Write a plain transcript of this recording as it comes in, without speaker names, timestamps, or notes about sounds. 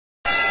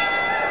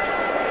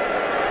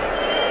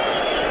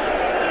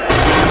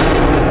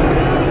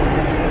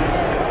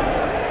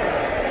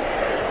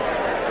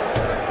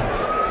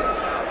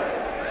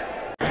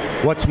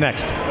What's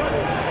next?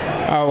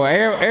 Oh, well,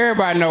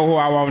 everybody know who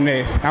I want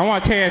next. I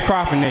want Terrence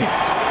Crawford next.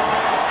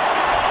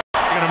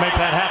 You're going to make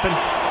that happen?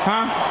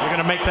 Huh? You're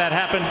going to make that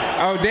happen?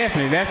 Oh,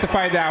 definitely. That's the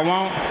fight that I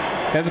want.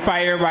 That's the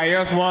fight everybody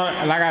else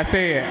want. Like I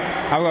said,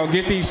 I'm going to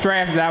get these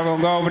straps. I'm going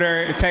to go over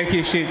there and take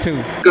his shit,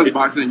 too. Because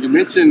boxing, you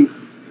mentioned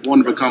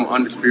wanting to become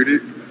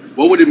undisputed.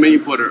 What would it mean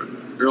for the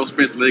Errol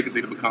Spence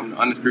legacy to become the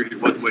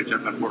undisputed welterweight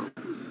champion of the world?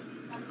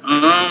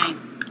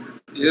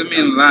 It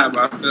mean a lot,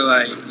 but I feel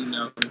like, you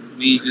know,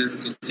 we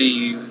just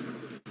continuing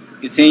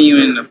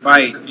the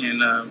fight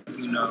and,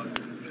 you know,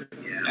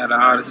 after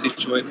all the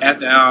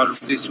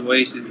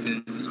situations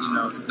and, you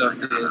know, stuff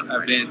that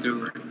I've been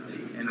through,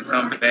 and to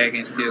come back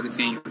and still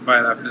continue to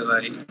fight, I feel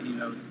like, you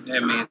know,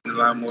 that means a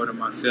lot more to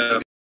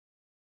myself.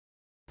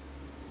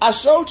 I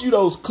showed you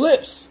those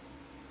clips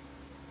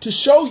to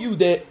show you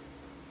that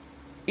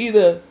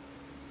either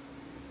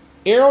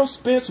Errol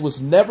Spence was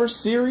never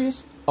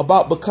serious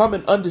about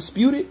becoming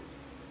undisputed,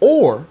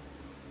 or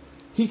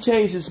he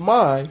changed his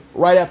mind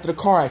right after the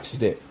car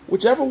accident,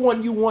 whichever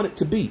one you want it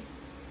to be.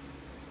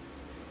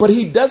 But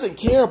he doesn't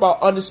care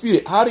about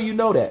undisputed. How do you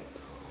know that?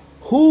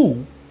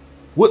 Who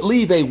would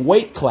leave a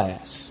weight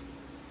class?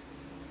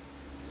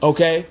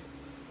 Okay?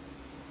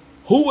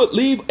 Who would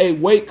leave a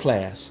weight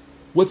class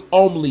with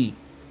only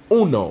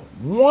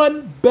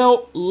one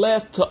belt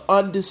left to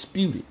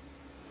undisputed?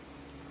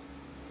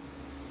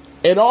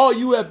 And all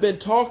you have been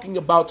talking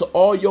about to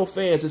all your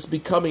fans is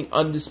becoming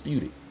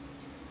undisputed.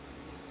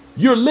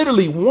 You're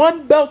literally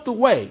one belt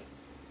away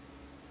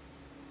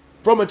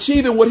from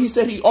achieving what he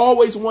said he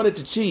always wanted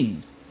to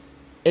achieve.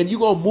 And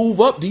you're going to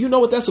move up. Do you know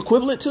what that's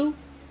equivalent to?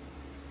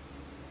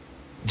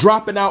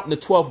 Dropping out in the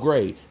 12th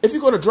grade. If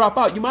you're going to drop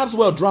out, you might as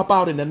well drop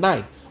out in the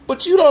 9th.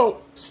 But you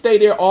don't stay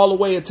there all the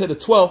way until the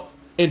 12th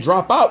and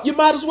drop out. You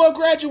might as well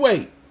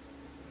graduate.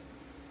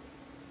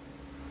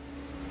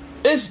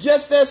 It's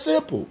just that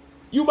simple.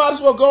 You might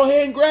as well go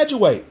ahead and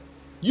graduate.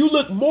 You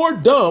look more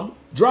dumb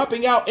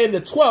dropping out in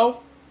the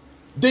 12th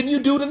than you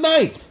do the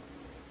 9th.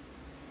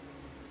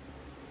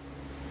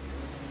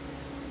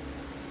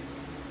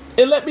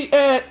 And let me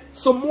add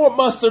some more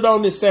mustard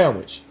on this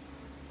sandwich.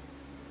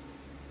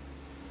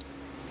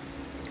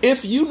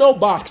 If you know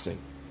boxing,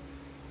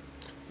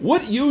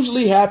 what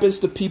usually happens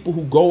to people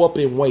who go up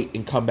in weight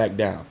and come back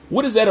down?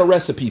 What is that a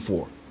recipe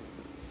for?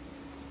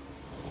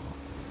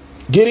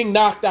 Getting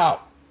knocked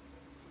out.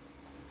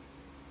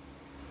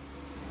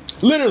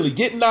 Literally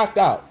getting knocked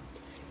out.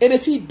 And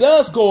if he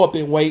does go up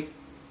in weight,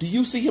 do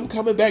you see him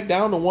coming back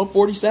down to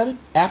 147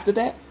 after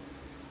that?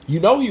 You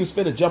know he was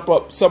finna jump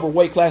up several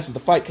weight classes to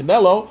fight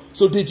Canelo.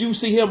 So did you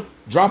see him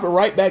dropping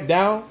right back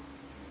down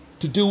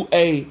to do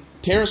a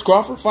Terrence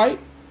Crawford fight?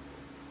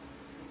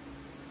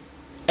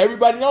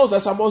 Everybody knows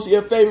that's how most of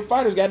your favorite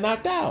fighters got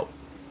knocked out.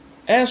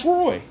 Ask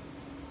Roy.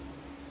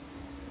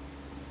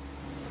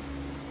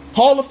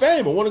 Hall of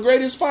Famer, one of the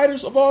greatest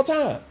fighters of all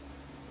time.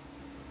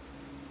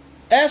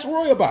 Ask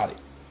Roy about it.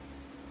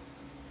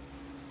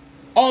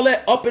 All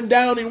that up and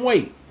down in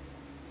weight.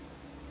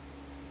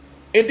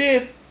 And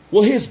then,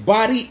 will his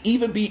body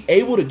even be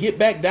able to get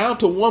back down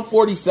to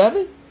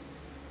 147?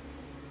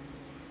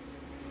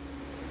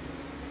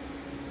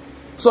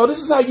 So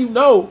this is how you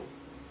know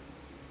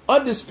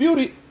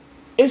undisputed,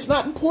 it's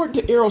not important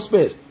to Errol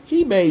Spence.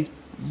 He made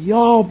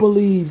y'all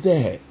believe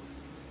that.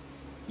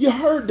 You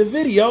heard the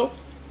video.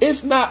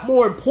 It's not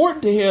more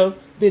important to him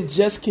than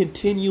just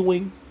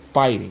continuing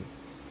fighting.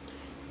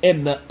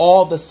 And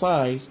all the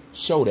signs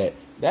show that.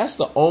 That's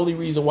the only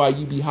reason why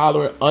you be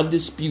hollering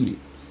undisputed.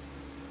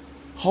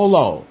 Hold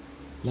on.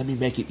 Let me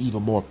make it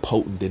even more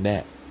potent than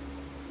that.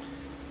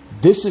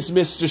 This is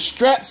Mr.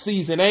 Strap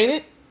season, ain't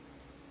it?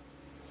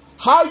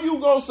 How you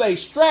gonna say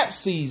strap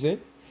season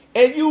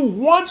and you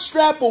one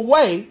strap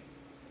away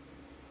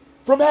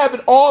from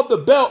having all the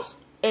belts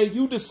and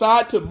you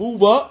decide to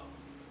move up?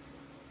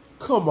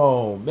 Come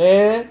on,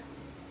 man.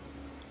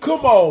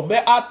 Come on,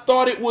 man. I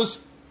thought it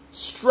was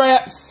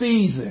strap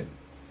season.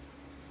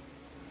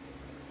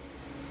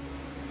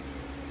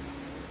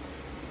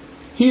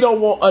 He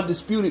don't want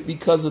undisputed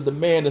because of the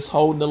man that's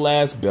holding the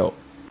last belt.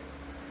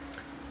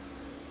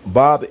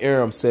 Bob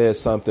Arum said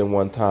something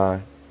one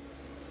time,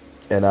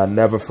 and I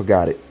never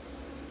forgot it.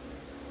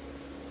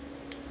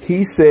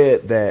 He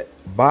said that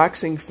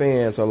boxing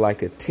fans are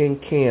like a tin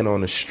can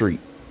on the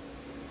street.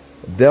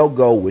 They'll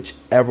go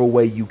whichever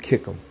way you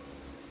kick them.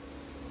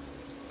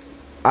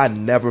 I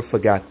never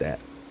forgot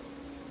that.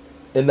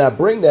 And I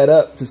bring that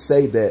up to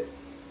say that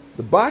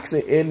the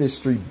boxing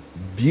industry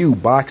view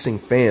boxing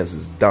fans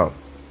as dumb.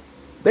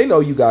 They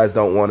know you guys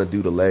don't want to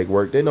do the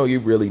legwork. They know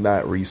you're really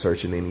not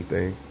researching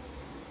anything.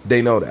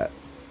 They know that.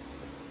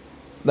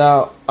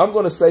 Now, I'm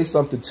going to say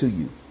something to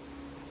you.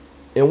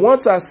 And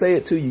once I say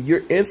it to you,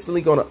 you're instantly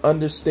going to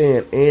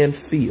understand and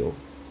feel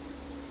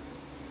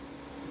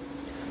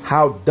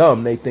how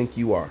dumb they think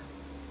you are.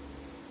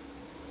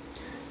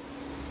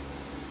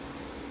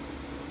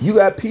 You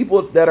got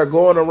people that are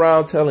going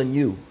around telling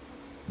you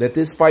that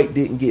this fight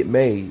didn't get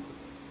made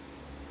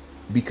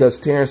because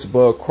Terrence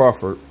Bud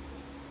Crawford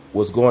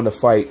was going to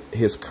fight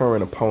his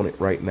current opponent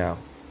right now.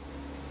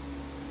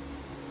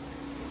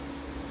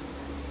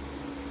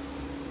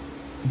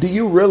 Do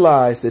you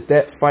realize that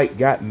that fight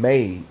got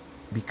made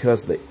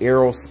because the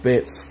Errol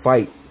Spence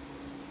fight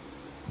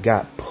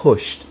got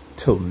pushed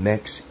till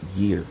next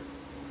year?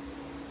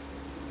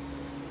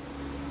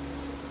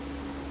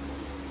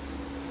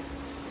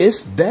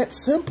 It's that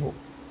simple.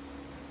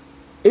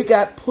 It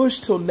got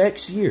pushed till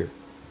next year.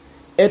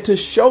 And to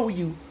show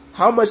you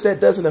how much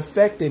that doesn't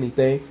affect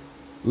anything,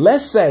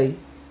 let's say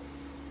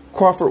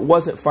Crawford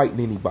wasn't fighting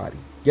anybody.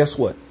 Guess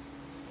what?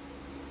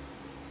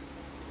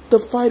 The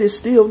fight is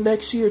still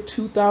next year,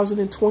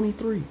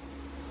 2023.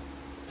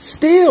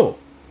 Still.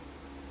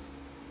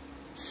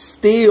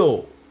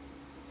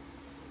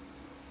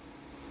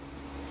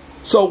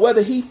 So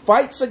whether he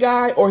fights a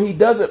guy or he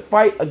doesn't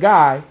fight a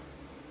guy,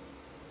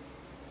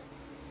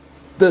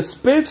 the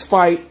Spence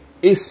fight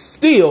is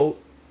still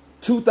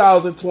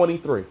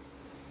 2023.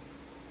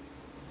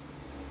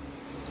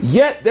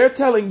 Yet they're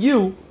telling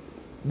you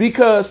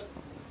because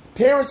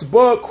Terrence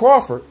Bud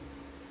Crawford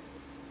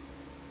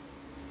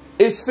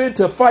is fit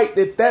to fight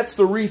that's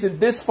the reason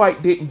this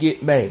fight didn't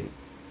get made.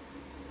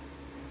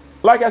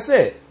 Like I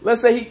said,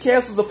 let's say he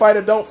cancels the fight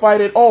or don't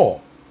fight at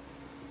all.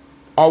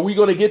 Are we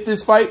going to get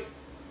this fight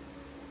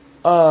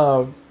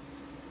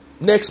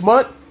next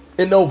month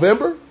in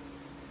November?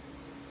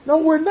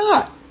 No, we're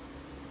not.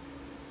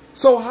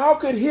 So how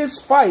could his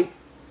fight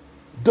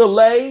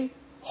delay,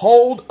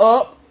 hold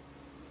up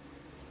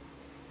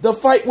the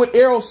fight with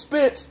Errol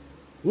Spence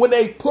when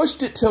they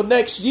pushed it till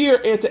next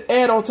year? And to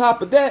add on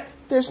top of that,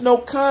 there's no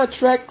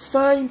contract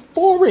signed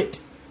for it.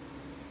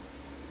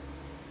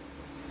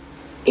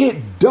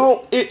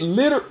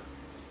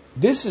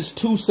 This is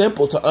too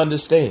simple to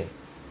understand.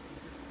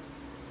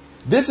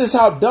 This is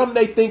how dumb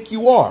they think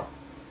you are.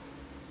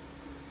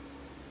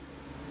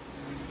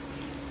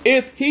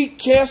 If he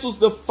cancels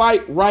the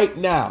fight right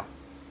now,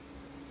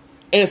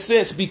 and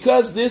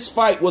because this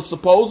fight was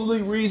supposedly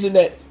the reason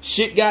that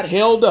shit got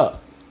held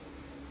up,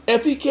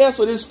 if he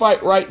canceled this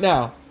fight right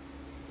now,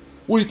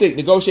 what do you think?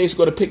 Negotiations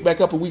going to pick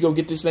back up and we going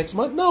to get this next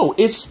month? No,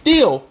 it's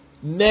still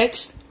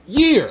next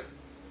year.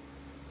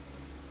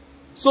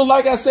 So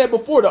like I said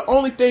before, the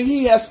only thing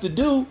he has to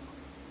do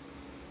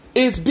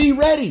is be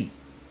ready.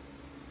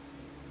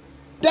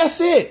 That's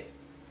it.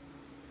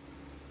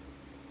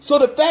 So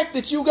the fact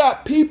that you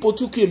got people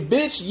to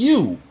convince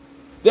you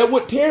that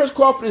what Terrence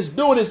Crawford is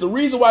doing is the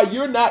reason why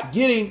you're not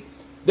getting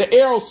the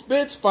Errol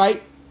Spence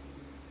fight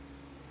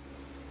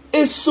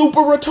is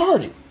super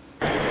retarded.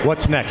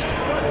 What's next?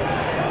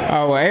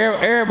 Oh, well,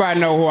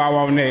 everybody know who I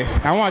want next.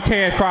 I want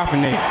Terrence Crawford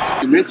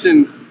next. You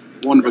mentioned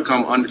wanting to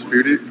become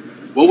undisputed.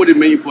 What would it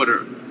mean for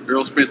the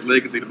Errol Spence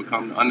legacy to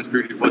become the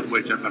undisputed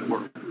welterweight champion of the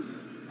world?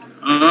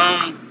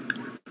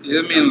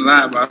 It'll mean a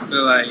lot, but I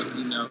feel like,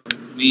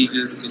 we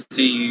just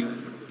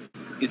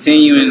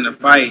continuing the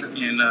fight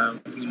and,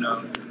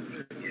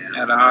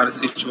 after all the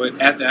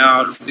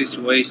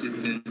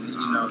situations and,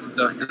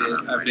 stuff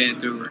that I've been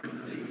through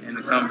and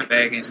to come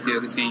back and still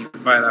continue to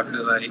fight, I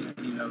feel like,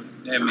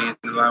 that means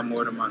a lot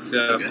more to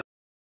myself